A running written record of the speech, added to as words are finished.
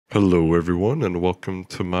Hello everyone and welcome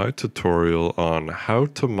to my tutorial on how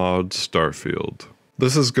to mod Starfield.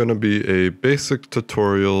 This is going to be a basic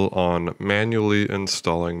tutorial on manually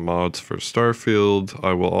installing mods for Starfield.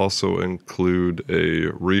 I will also include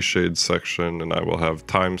a ReShade section and I will have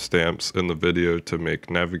timestamps in the video to make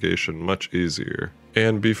navigation much easier.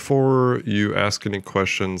 And before you ask any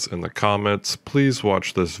questions in the comments, please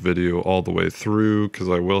watch this video all the way through because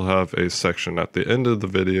I will have a section at the end of the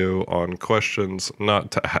video on questions not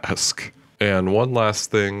to ask. And one last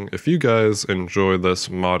thing, if you guys enjoy this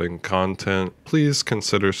modding content, please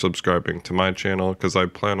consider subscribing to my channel because I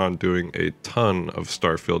plan on doing a ton of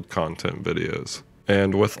Starfield content videos.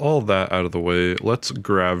 And with all that out of the way, let's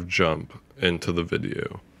jump into the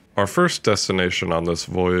video. Our first destination on this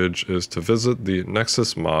voyage is to visit the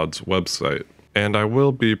Nexus Mods website, and I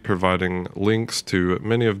will be providing links to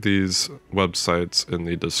many of these websites in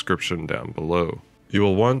the description down below. You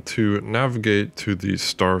will want to navigate to the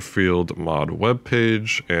Starfield mod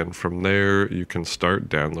webpage, and from there you can start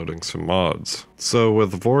downloading some mods. So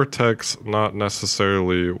with Vortex not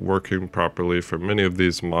necessarily working properly for many of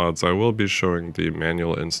these mods, I will be showing the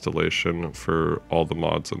manual installation for all the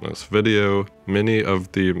mods in this video. Many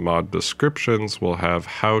of the mod descriptions will have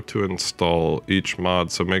how to install each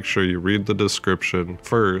mod, so make sure you read the description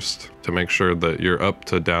first to make sure that you're up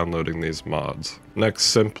to downloading these mods. Next,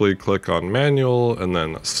 simply click on manual and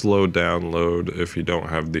then slow download if you don't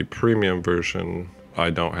have the premium version. I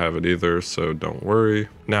don't have it either, so don't worry.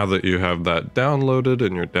 Now that you have that downloaded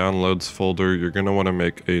in your downloads folder, you're going to want to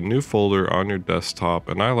make a new folder on your desktop,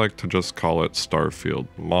 and I like to just call it Starfield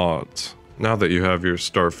Mods. Now that you have your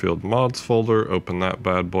Starfield Mods folder, open that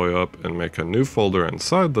bad boy up and make a new folder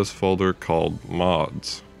inside this folder called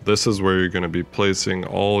Mods. This is where you're going to be placing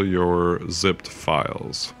all your zipped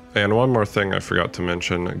files. And one more thing I forgot to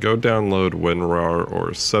mention, go download WinRAR or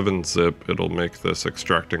 7-zip. It'll make this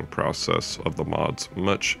extracting process of the mods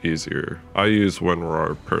much easier. I use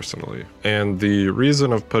WinRAR personally. And the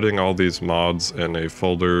reason of putting all these mods in a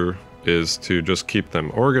folder is to just keep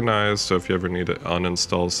them organized, so if you ever need to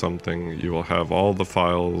uninstall something, you will have all the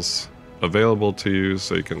files available to you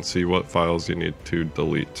so you can see what files you need to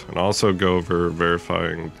delete. And also go over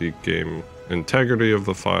verifying the game integrity of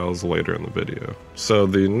the files later in the video. So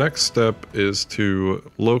the next step is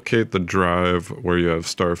to locate the drive where you have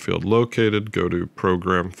Starfield located. Go to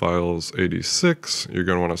Program Files 86. You're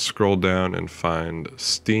going to want to scroll down and find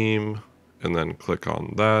Steam and then click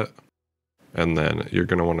on that. And then you're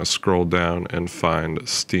going to want to scroll down and find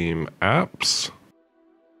Steam Apps.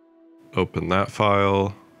 Open that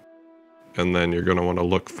file. And then you're going to want to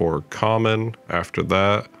look for Common. After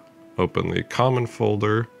that, open the Common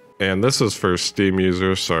folder. And this is for Steam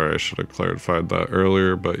users. Sorry, I should have clarified that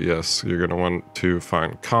earlier, but yes, you're going to want to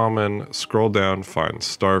find Common, scroll down, find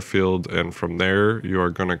Starfield, and from there, you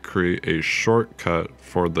are going to create a shortcut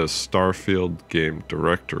for this Starfield game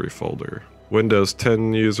directory folder. Windows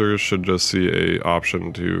 10 users should just see an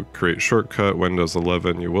option to create shortcut. Windows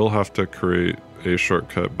 11, you will have to create a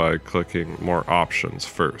shortcut by clicking more options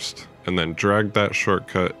first, and then drag that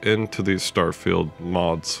shortcut into the Starfield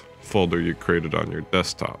mods folder you created on your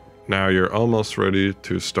desktop. Now you're almost ready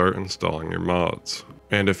to start installing your mods.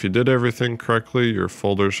 And if you did everything correctly, your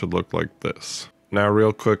folder should look like this. Now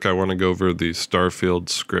real quick, I want to go over the Starfield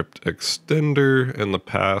script extender. In the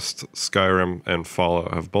past, Skyrim and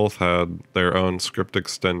Fallout have both had their own script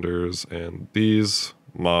extenders, and these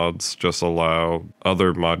mods just allow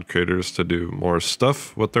other mod creators to do more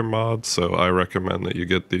stuff with their mods, so I recommend that you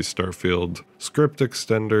get the Starfield script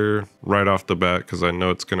extender right off the bat because I know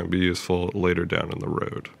it's going to be useful later down in the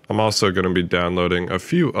road. I'm also going to be downloading a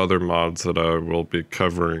few other mods that I will be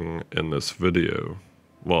covering in this video.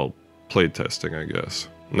 Well, playtesting, I guess.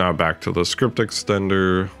 Now back to the script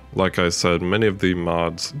extender. Like I said, many of the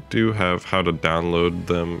mods do have how to download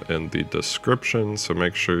them in the description, so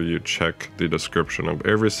make sure you check the description of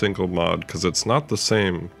every single mod because it's not the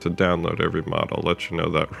same to download every mod. I'll let you know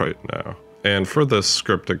that right now. And for this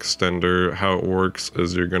script extender, how it works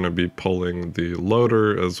is you're going to be pulling the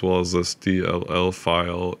loader as well as this DLL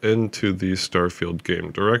file into the Starfield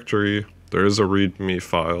game directory. There is a README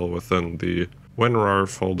file within the WinRAR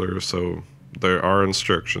folder, so there are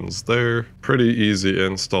instructions there. Pretty easy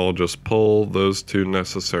install, just pull those two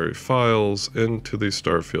necessary files into the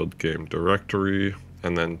Starfield game directory,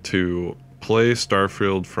 and then to play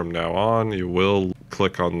Starfield from now on, you will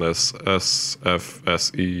click on this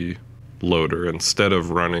SFSE loader instead of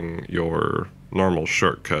running your normal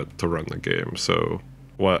shortcut to run the game. So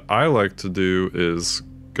what I like to do is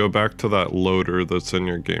go back to that loader that's in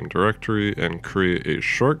your game directory and create a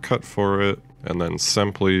shortcut for it, and then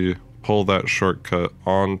simply pull that shortcut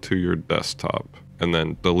onto your desktop. and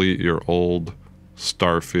then delete your old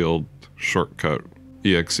Starfield shortcut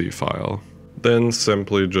exe file. Then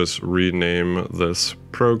simply just rename this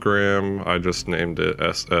program. I just named it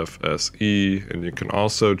SFSE, and you can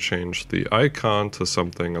also change the icon to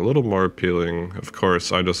something a little more appealing. Of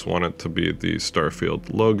course, I just want it to be the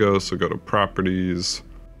Starfield logo, so go to Properties,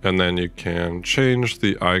 and then you can change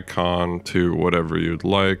the icon to whatever you'd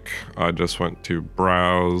like. I just went to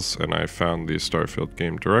Browse, and I found the Starfield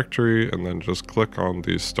game directory, and then just click on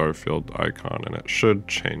the Starfield icon, and it should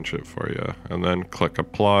change it for you. And then click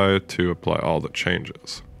Apply to apply all the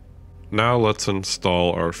changes. Now let's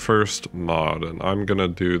install our first mod, and I'm gonna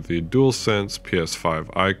do the DualSense PS5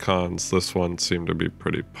 Icons. This one seemed to be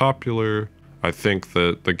pretty popular. I think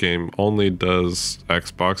that the game only does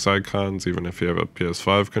Xbox icons, even if you have a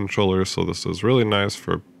PS5 controller, so this is really nice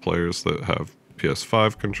for players that have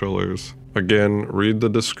PS5 controllers. Again, read the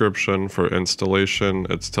description for installation.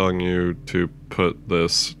 It's telling you to put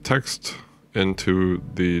this text into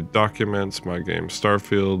the documents, my game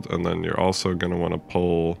Starfield, and then you're also going to want to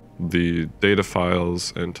pull the data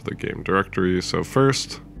files into the game directory. So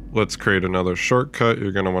first, let's create another shortcut.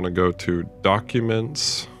 You're going to want to go to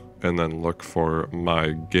Documents, and then look for My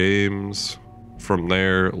Games. From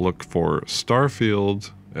there, look for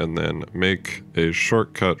Starfield, and then make a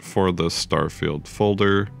shortcut for the Starfield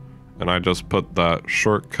folder. And I just put that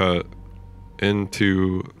shortcut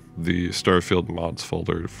into the Starfield mods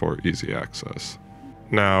folder for easy access.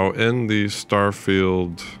 Now in the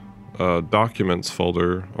Starfield Documents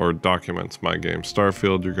folder, or Documents My Game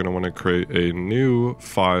Starfield, you're going to want to create a new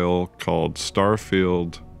file called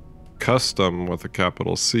Starfield Custom with a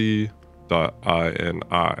capital C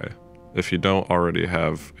 .ini if you don't already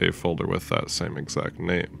have a folder with that same exact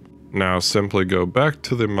name. Now simply go back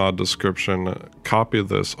to the mod description, copy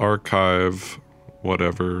this archive,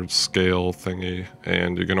 whatever scale thingy,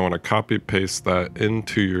 and you're going to want to copy paste that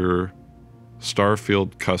into your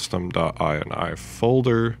StarfieldCustom.ini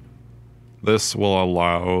folder. This will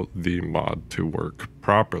allow the mod to work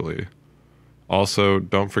properly. Also,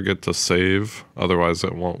 don't forget to save, otherwise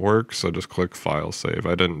it won't work, so just click File Save.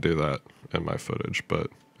 I didn't do that in my footage, but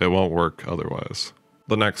it won't work otherwise.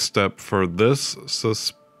 The next step for this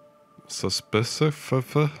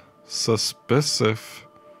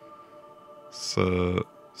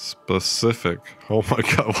specific, oh my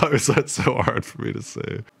god, why is that so hard for me to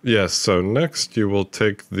say? Yes, so next you will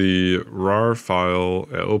take the RAR file,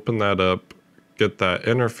 open that up, get that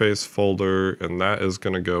interface folder, and that is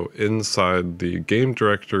going to go inside the game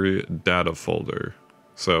directory data folder.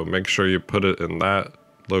 So make sure you put it in that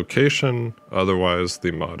location, otherwise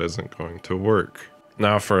the mod isn't going to work.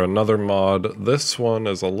 Now for another mod, this one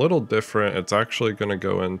is a little different. It's actually going to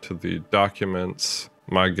go into the Documents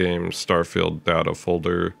My Game Starfield data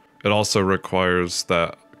folder. It also requires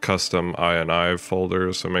that custom ini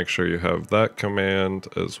folder, so make sure you have that command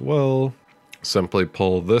as well. Simply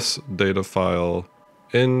pull this data file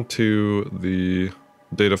into the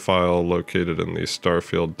data file located in the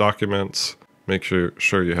Starfield documents. Make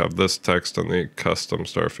sure you have this text in the custom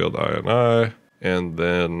Starfield ini. And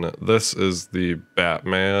then this is the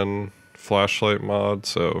Batman flashlight mod.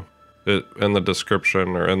 So in the description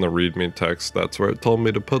or in the readme text, that's where it told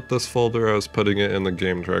me to put this folder. I was putting it in the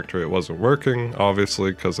game directory. It wasn't working,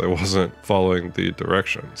 obviously, because I wasn't following the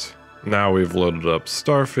directions. Now we've loaded up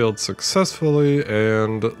Starfield successfully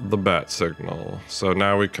and the Batsignal. So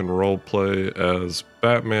now we can roleplay as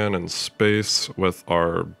Batman in space with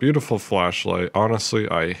our beautiful flashlight. Honestly,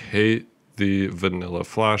 I hate the vanilla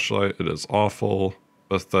flashlight. It is awful.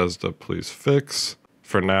 Bethesda, please fix.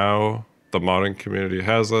 For now, the modding community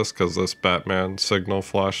has us because this Batman signal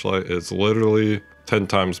flashlight is literally 10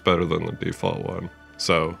 times better than the default one.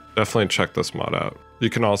 So definitely check this mod out. You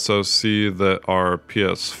can also see that our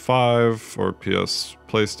PS5 or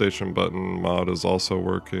PlayStation button mod is also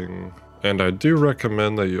working. And I do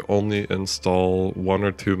recommend that you only install 1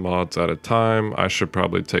 or 2 mods at a time. I should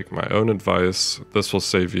probably take my own advice. This will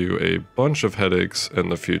save you a bunch of headaches in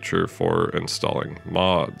the future for installing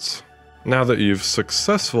mods. Now that you've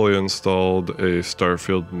successfully installed a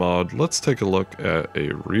Starfield mod, let's take a look at a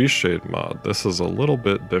ReShade mod. This is a little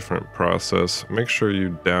bit different process. Make sure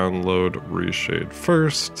you download ReShade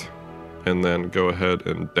first, and then go ahead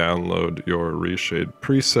and download your ReShade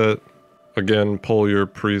preset. Again, pull your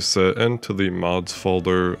preset into the mods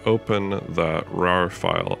folder, open that RAR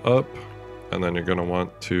file up, and then you're going to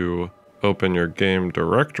want to open your game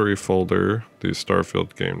directory folder, the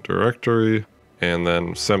Starfield game directory, and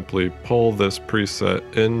then simply pull this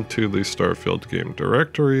preset into the Starfield game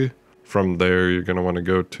directory. From there, you're going to want to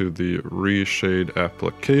go to the ReShade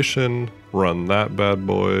application, run that bad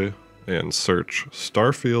boy, and search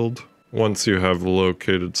Starfield. Once you have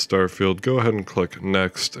located Starfield, go ahead and click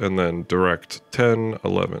Next, and then direct 10,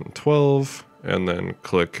 11, 12, and then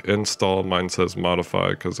click Install. Mine says Modify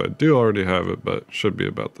because I do already have it, but should be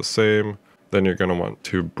about the same. Then you're going to want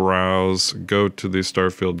to browse, go to the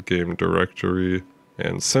Starfield game directory,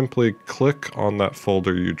 and simply click on that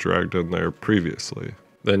folder you dragged in there previously.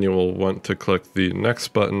 Then you will want to click the Next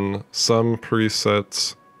button. Some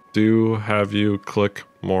presets do have you click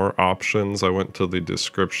more options. I went to the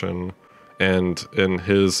description, and in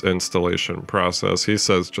his installation process, he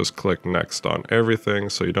says just click Next on everything,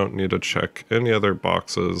 so you don't need to check any other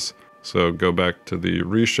boxes. So go back to the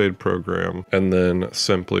ReShade program and then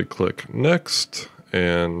simply click Next,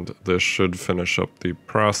 and this should finish up the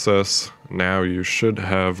process. Now you should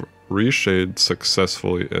have ReShade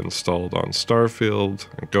successfully installed on Starfield.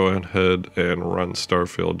 Go ahead and run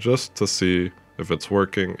Starfield just to see if it's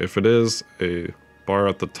working. If it is, a bar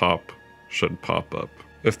at the top should pop up.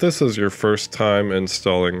 If this is your first time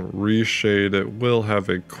installing ReShade, it will have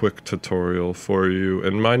a quick tutorial for you.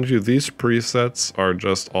 And mind you, these presets are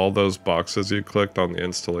just all those boxes you clicked on the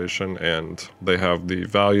installation, and they have the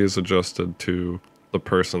values adjusted to the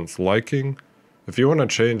person's liking. If you want to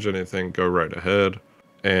change anything, go right ahead.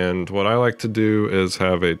 And what I like to do is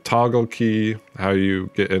have a toggle key. How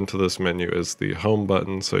you get into this menu is the home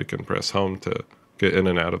button, so you can press home to get in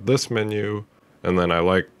and out of this menu. And then I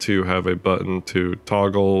like to have a button to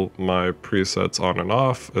toggle my presets on and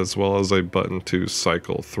off, as well as a button to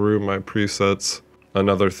cycle through my presets.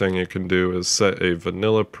 Another thing you can do is set a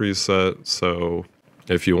vanilla preset. So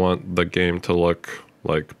if you want the game to look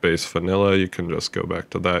like base vanilla, you can just go back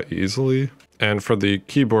to that easily. And for the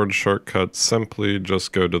keyboard shortcuts, simply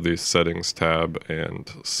just go to the settings tab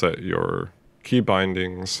and set your key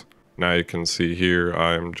bindings. Now you can see here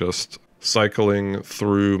I'm just cycling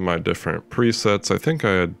through my different presets. I think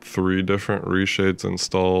I had 3 different reshades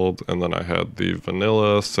installed, and then I had the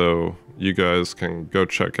vanilla, so you guys can go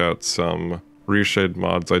check out some reshade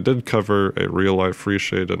mods. I did cover a real life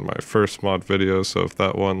reshade in my first mod video, so if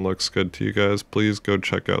that one looks good to you guys, please go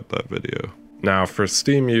check out that video. Now for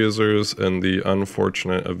Steam users, in the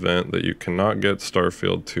unfortunate event that you cannot get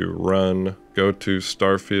Starfield to run, go to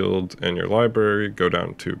Starfield in your library, go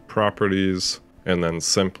down to Properties, and then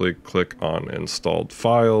simply click on Installed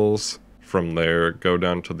Files. From there, go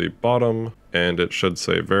down to the bottom, and it should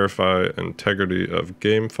say Verify Integrity of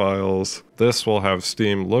Game Files. This will have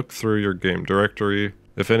Steam look through your game directory.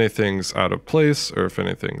 If anything's out of place or if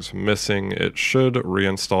anything's missing, it should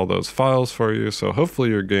reinstall those files for you, so hopefully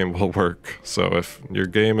your game will work. So if your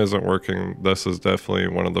game isn't working, this is definitely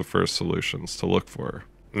one of the first solutions to look for.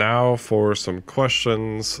 Now for some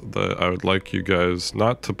questions that I would like you guys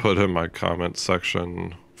not to put in my comment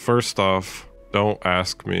section. First off, don't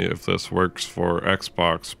ask me if this works for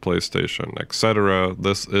Xbox, PlayStation, etc.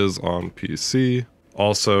 This is on PC.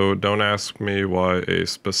 Also, don't ask me why a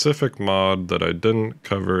specific mod that I didn't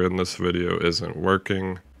cover in this video isn't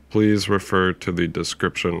working. Please refer to the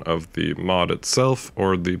description of the mod itself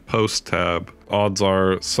or the post tab. Odds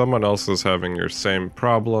are someone else is having your same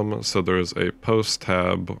problem, so there's a post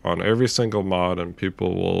tab on every single mod, and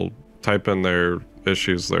people will type in their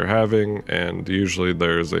issues they're having, and usually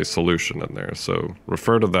there's a solution in there, so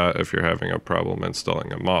refer to that if you're having a problem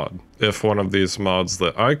installing a mod. If one of these mods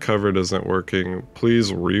that I covered isn't working,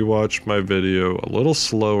 please rewatch my video a little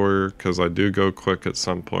slower, because I do go quick at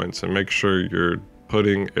some points, and make sure you're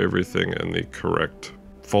putting everything in the correct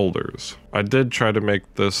folders. I did try to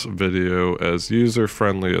make this video as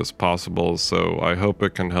user-friendly as possible, so I hope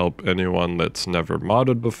it can help anyone that's never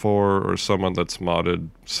modded before, or someone that's modded,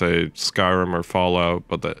 say, Skyrim or Fallout,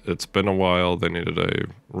 but that it's been a while, they needed a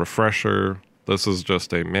refresher. This is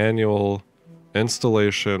just a manual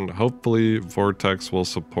installation. Hopefully Vortex will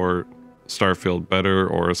support Starfield better,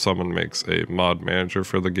 or someone makes a mod manager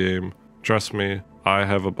for the game. Trust me, I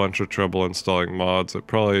have a bunch of trouble installing mods. It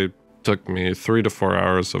probably took me 3 to 4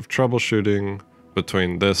 hours of troubleshooting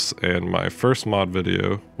between this and my first mod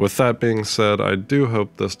video. With that being said, I do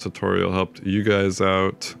hope this tutorial helped you guys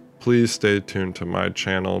out. Please stay tuned to my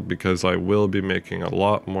channel because I will be making a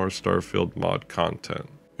lot more Starfield mod content.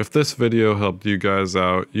 If this video helped you guys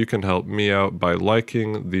out, you can help me out by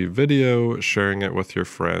liking the video, sharing it with your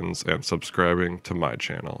friends, and subscribing to my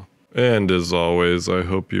channel. And as always, I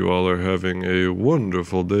hope you all are having a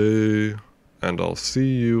wonderful day, and I'll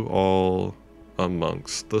see you all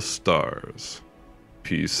amongst the stars.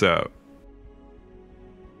 Peace out.